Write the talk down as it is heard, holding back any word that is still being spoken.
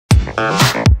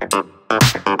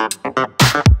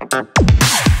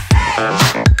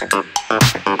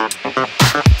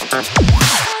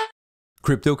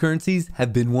Cryptocurrencies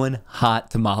have been one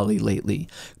hot tamale lately.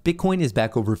 Bitcoin is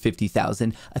back over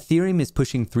 50,000, Ethereum is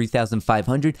pushing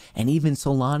 3,500, and even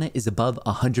Solana is above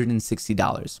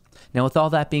 $160. Now, with all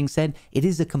that being said, it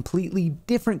is a completely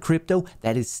different crypto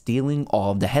that is stealing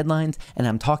all of the headlines, and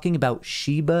I'm talking about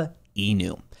Shiba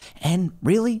Inu. And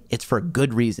really, it's for a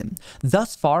good reason.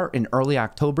 Thus far, in early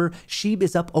October, SHIB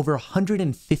is up over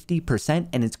 150%,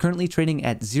 and it's currently trading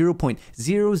at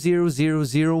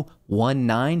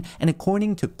 0.000019. And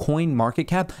according to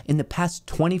CoinMarketCap, in the past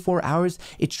 24 hours,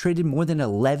 it's traded more than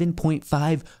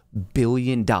 $11.5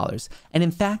 billion. And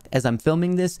in fact, as I'm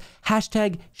filming this,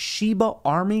 hashtag Shiba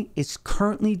Army is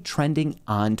currently trending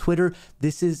on Twitter.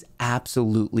 This is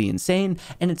absolutely insane,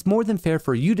 and it's more than fair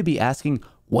for you to be asking,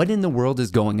 what in the world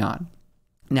is going on?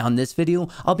 Now, in this video,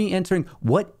 I'll be answering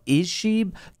what is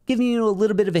SHIB, giving you a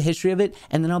little bit of a history of it,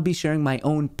 and then I'll be sharing my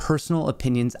own personal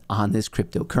opinions on this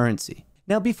cryptocurrency.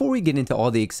 Now, before we get into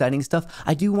all the exciting stuff,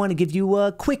 I do want to give you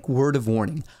a quick word of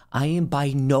warning. I am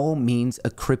by no means a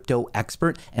crypto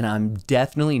expert, and I'm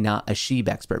definitely not a SHIB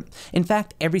expert. In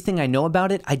fact, everything I know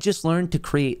about it, I just learned to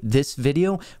create this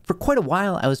video. For quite a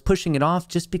while, I was pushing it off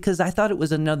just because I thought it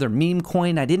was another meme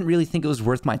coin. I didn't really think it was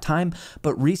worth my time,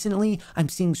 but recently, I'm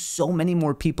seeing so many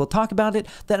more people talk about it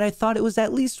that I thought it was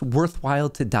at least worthwhile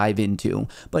to dive into.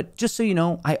 But just so you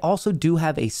know, I also do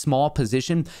have a small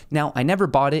position. Now, I never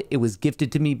bought it. It was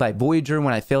gifted to me by Voyager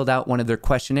when I filled out one of their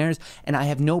questionnaires, and I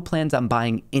have no plans on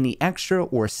buying any extra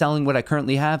or selling what I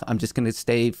currently have. I'm just going to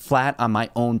stay flat on my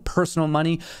own personal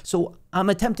money. So I'm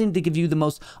attempting to give you the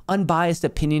most unbiased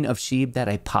opinion of SHIB that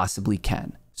I possibly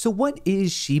can. So what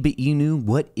is Shiba Inu?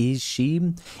 What is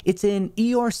SHIB? It's an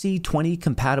ERC20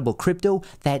 compatible crypto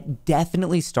that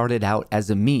definitely started out as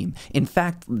a meme. In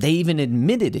fact, they even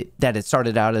admitted it that it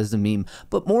started out as a meme,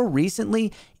 but more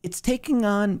recently, it's taking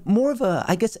on more of a,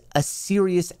 I guess, a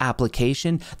serious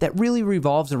application that really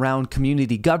revolves around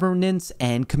community governance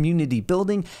and community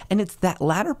building. And it's that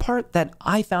latter part that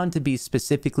I found to be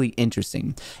specifically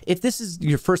interesting. If this is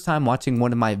your first time watching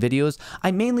one of my videos,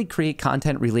 I mainly create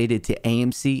content related to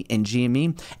AMC and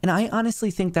GME. And I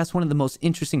honestly think that's one of the most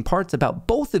interesting parts about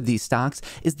both of these stocks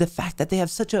is the fact that they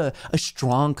have such a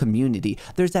strong community.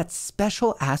 There's that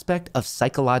special aspect of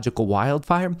psychological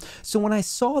wildfire. So when I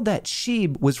saw that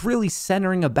SHIB was really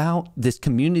centering about this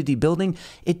community building,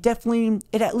 it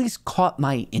at least caught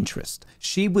my interest.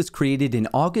 SHIB was created in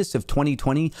August of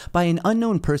 2020 by an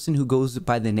unknown person who goes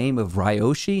by the name of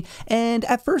Ryoshi, and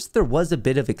at first there was a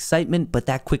bit of excitement, but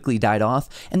that quickly died off,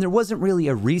 and there wasn't really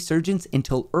a resurgence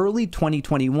until early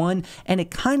 2021, and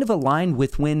it kind of aligned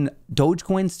with when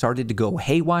Dogecoin started to go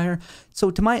haywire.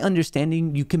 So to my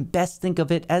understanding, you can best think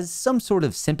of it as some sort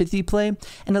of sympathy play,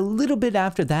 and a little bit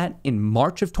after that, in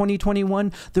March of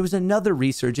 2021, there was another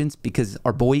resurgence because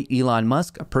our boy Elon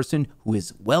Musk, a person who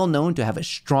is well known to have a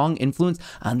strong influence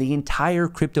on the entire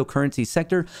cryptocurrency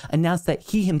sector, announced that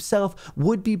he himself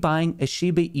would be buying a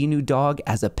Shiba Inu dog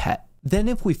as a pet. Then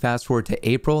if we fast forward to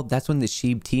April, that's when the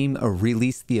SHIB team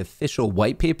released the official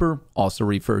white paper, also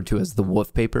referred to as the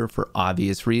wolf paper for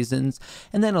obvious reasons.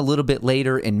 And then a little bit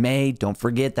later in May, don't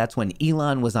forget, that's when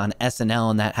Elon was on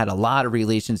SNL, and that had a lot of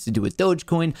relations to do with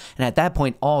Dogecoin. And at that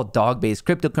point, all dog-based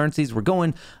cryptocurrencies were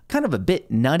going kind of a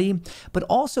bit nutty. But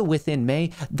also within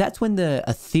May, that's when the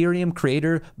Ethereum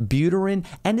creator Buterin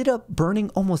ended up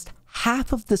burning almost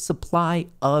half of the supply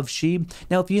of SHIB.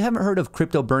 Now, if you haven't heard of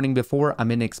crypto burning before, I'm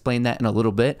going to explain that in a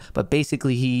little bit, but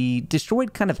basically he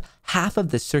destroyed kind of half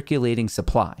of the circulating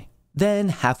supply. Then,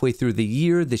 halfway through the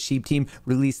year, the SHIB team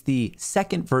released the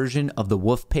second version of the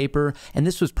wolf paper, and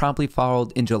this was promptly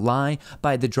followed in July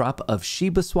by the drop of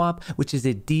Shiba Swap, which is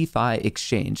a DeFi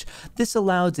exchange. This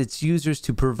allows its users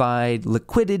to provide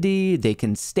liquidity, they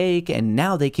can stake, and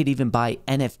now they could even buy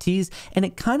NFTs, and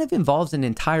it kind of involves an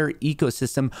entire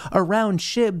ecosystem around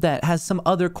SHIB that has some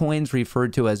other coins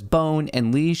referred to as Bone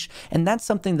and Leash, and that's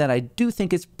something that I do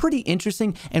think is pretty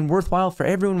interesting and worthwhile for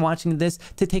everyone watching this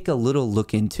to take a little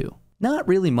look into. Not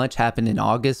really much happened in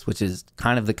August, which is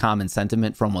kind of the common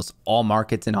sentiment for almost all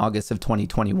markets in August of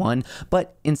 2021.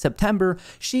 But in September,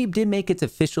 SHIB did make its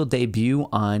official debut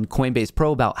on Coinbase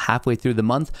Pro about halfway through the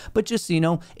month. But just so you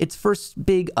know, its first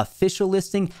big official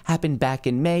listing happened back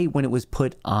in May when it was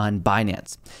put on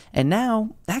Binance. And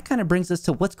now that kind of brings us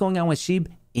to what's going on with SHIB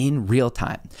in real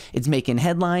time. It's making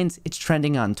headlines, it's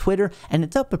trending on Twitter, and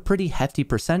it's up a pretty hefty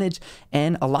percentage.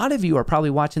 And a lot of you are probably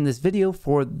watching this video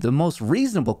for the most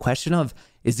reasonable question of,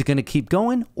 Is it going to keep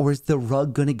going, or is the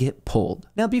rug going to get pulled?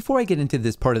 Now, before I get into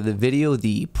this part of the video,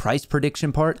 the price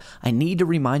prediction part, I need to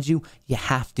remind you, you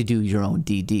have to do your own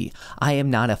DD. I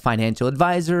am not a financial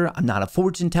advisor. I'm not a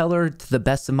fortune teller. To the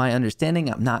best of my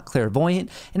understanding, I'm not clairvoyant.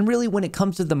 And really, when it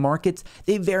comes to the markets,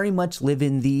 they very much live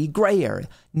in the gray area.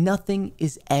 Nothing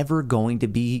is ever going to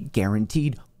be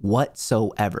guaranteed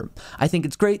whatsoever. I think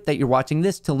it's great that you're watching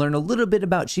this to learn a little bit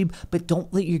about SHIB, but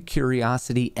don't let your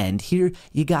curiosity end here.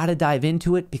 You got to dive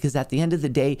into it because at the end of the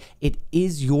day, it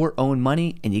is your own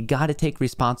money and you got to take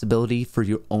responsibility for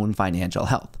your own financial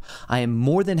health. I am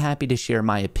more than happy to share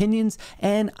my opinions,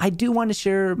 and I do want to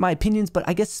share my opinions, but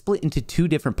I guess split into two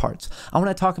different parts. I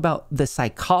want to talk about the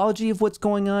psychology of what's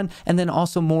going on and then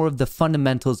also more of the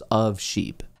fundamentals of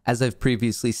SHIB. As I've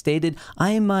previously stated, I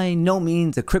am by no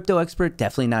means a crypto expert,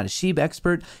 definitely not a SHIB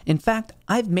expert. In fact,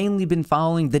 I've mainly been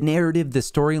following the narrative, the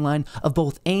storyline of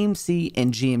both AMC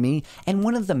and GME, and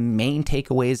one of the main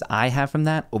takeaways I have from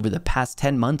that over the past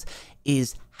 10 months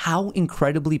is how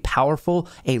incredibly powerful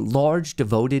a large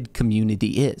devoted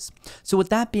community is. So with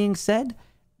that being said,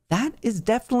 that is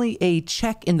definitely a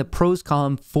check in the pros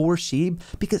column for SHIB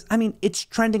because, I mean, it's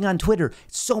trending on Twitter.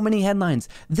 So many headlines.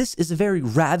 This is a very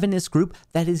ravenous group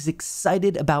that is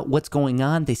excited about what's going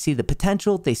on. They see the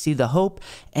potential, they see the hope,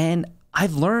 and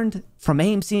I've learned from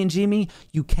AMC and GME,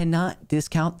 you cannot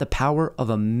discount the power of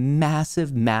a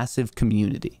massive, massive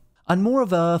community. On more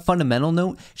of a fundamental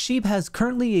note, SHIB has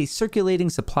currently a circulating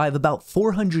supply of about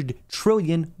 400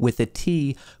 trillion with a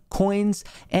T coins,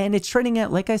 and it's trading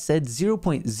at, like I said,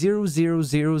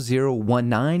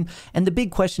 0.000019. And the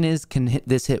big question is, can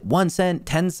this hit 1 cent,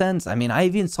 10 cents? I mean, I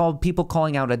even saw people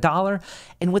calling out $1.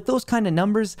 And with those kind of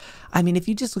numbers, I mean, if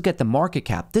you just look at the market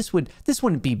cap, this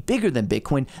wouldn't be bigger than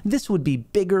Bitcoin. This would be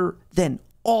bigger than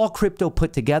all crypto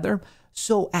put together.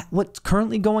 So at what's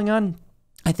currently going on,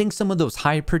 I think some of those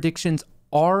high predictions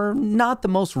are not the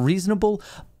most reasonable.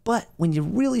 But when you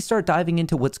really start diving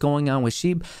into what's going on with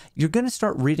SHIB, you're going to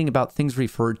start reading about things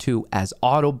referred to as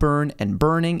auto burn and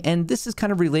burning. And this is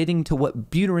kind of relating to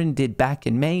what Buterin did back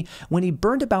in May when he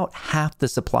burned about half the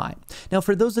supply. Now,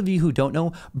 for those of you who don't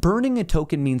know, burning a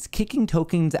token means kicking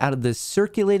tokens out of the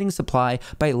circulating supply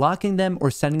by locking them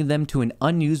or sending them to an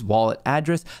unused wallet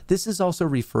address. This is also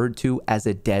referred to as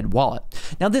a dead wallet.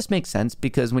 Now, this makes sense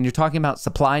because when you're talking about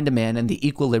supply and demand and the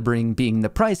equilibrium being the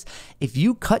price, if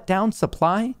you cut down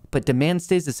supply, but demand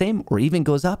stays the same or even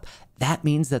goes up, that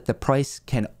means that the price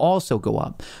can also go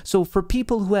up. So for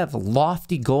people who have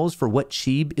lofty goals for what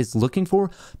SHIB is looking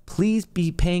for, please be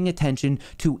paying attention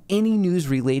to any news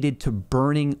related to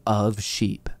burning of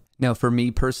SHIB. Now, for me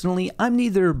personally, I'm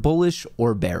neither bullish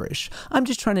or bearish. I'm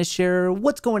just trying to share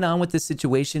what's going on with this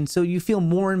situation so you feel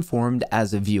more informed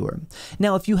as a viewer.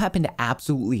 Now, if you happen to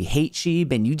absolutely hate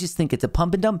SHIB and you just think it's a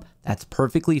pump and dump, that's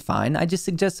perfectly fine. I just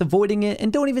suggest avoiding it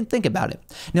and don't even think about it.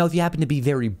 Now, if you happen to be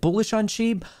very bullish on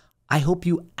SHIB, I hope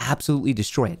you absolutely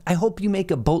destroy it. I hope you make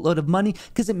a boatload of money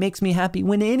because it makes me happy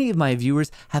when any of my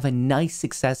viewers have a nice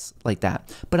success like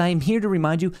that. But I am here to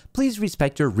remind you, please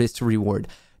respect your risk to reward.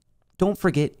 Don't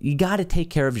forget, you got to take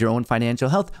care of your own financial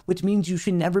health, which means you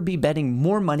should never be betting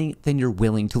more money than you're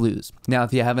willing to lose. Now,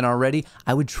 if you haven't already,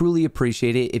 I would truly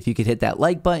appreciate it if you could hit that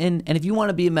like button. And if you want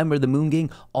to be a member of the Moon Gang,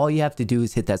 all you have to do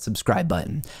is hit that subscribe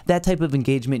button. That type of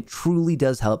engagement truly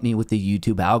does help me with the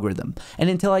YouTube algorithm. And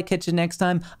until I catch you next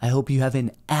time, I hope you have an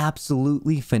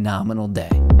absolutely phenomenal day.